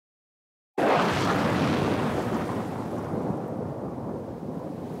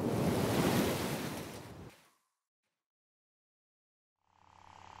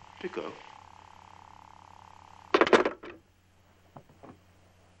You go.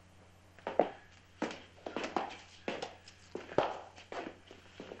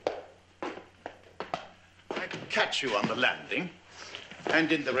 I catch you on the landing,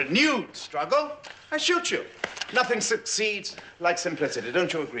 and in the renewed struggle, I shoot you. Nothing succeeds like simplicity.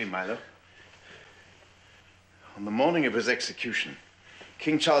 Don't you agree, Milo? On the morning of his execution,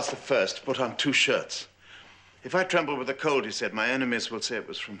 King Charles I put on 2 shirts. If I tremble with the cold, he said, my enemies will say it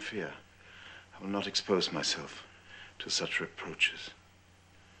was from fear. I will not expose myself to such reproaches.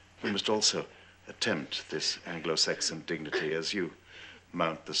 You must also attempt this Anglo-Saxon dignity as you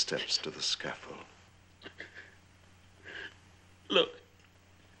mount the steps to the scaffold. Look,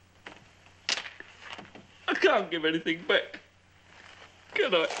 I can't give anything back,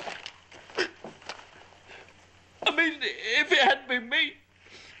 can I? I mean, if it hadn't been me,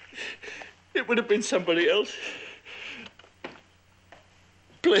 it would have been somebody else.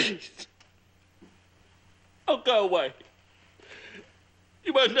 Please. I'll go away.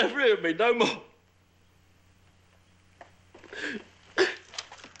 You won't never hear me no more.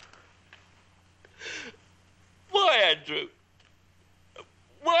 Why, Andrew?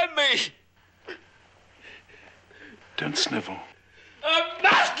 Why me? Don't snivel. I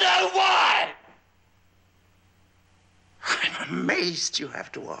must know why! I'm amazed you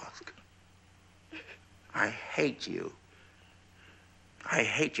have to ask. I hate you. I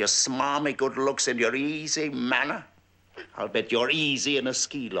hate your smarmy good looks and your easy manner. I'll bet you're easy in a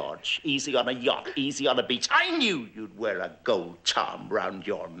ski lodge, easy on a yacht, easy on a beach. I knew you'd wear a gold charm round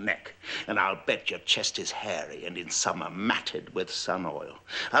your neck. And I'll bet your chest is hairy and in summer matted with sun oil.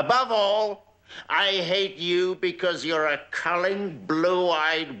 Above all, I hate you because you're a culling,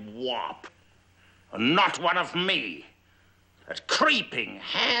 blue-eyed wop. Not one of me. A creeping,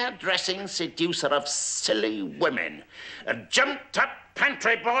 hairdressing seducer of silly women. A jumped-up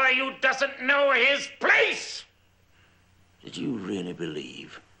pantry boy who doesn't know his place. Did you really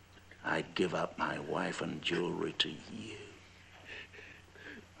believe I'd give up my wife and jewelry to you?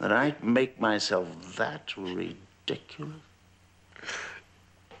 That I'd make myself that ridiculous?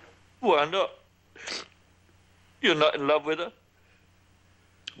 Why not? You're not in love with her?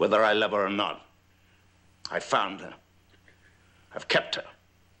 Whether I love her or not, I found her. I've kept her.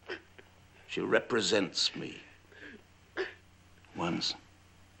 She represents me. Once,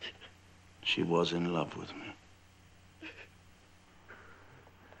 she was in love with me.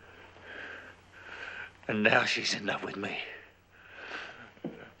 And now she's in love with me.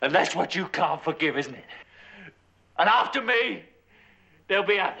 And that's what you can't forgive, isn't it? And after me, there'll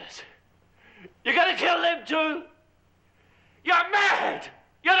be others. You're gonna kill them too? You're mad!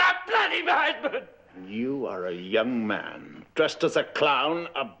 You're a bloody madman! You are a young man, dressed as a clown,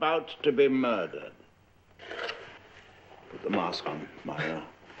 about to be murdered. Put the mask on, Milo.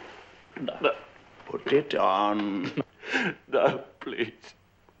 No. Put it on. No, please.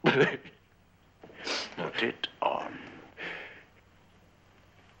 Please. Put it on.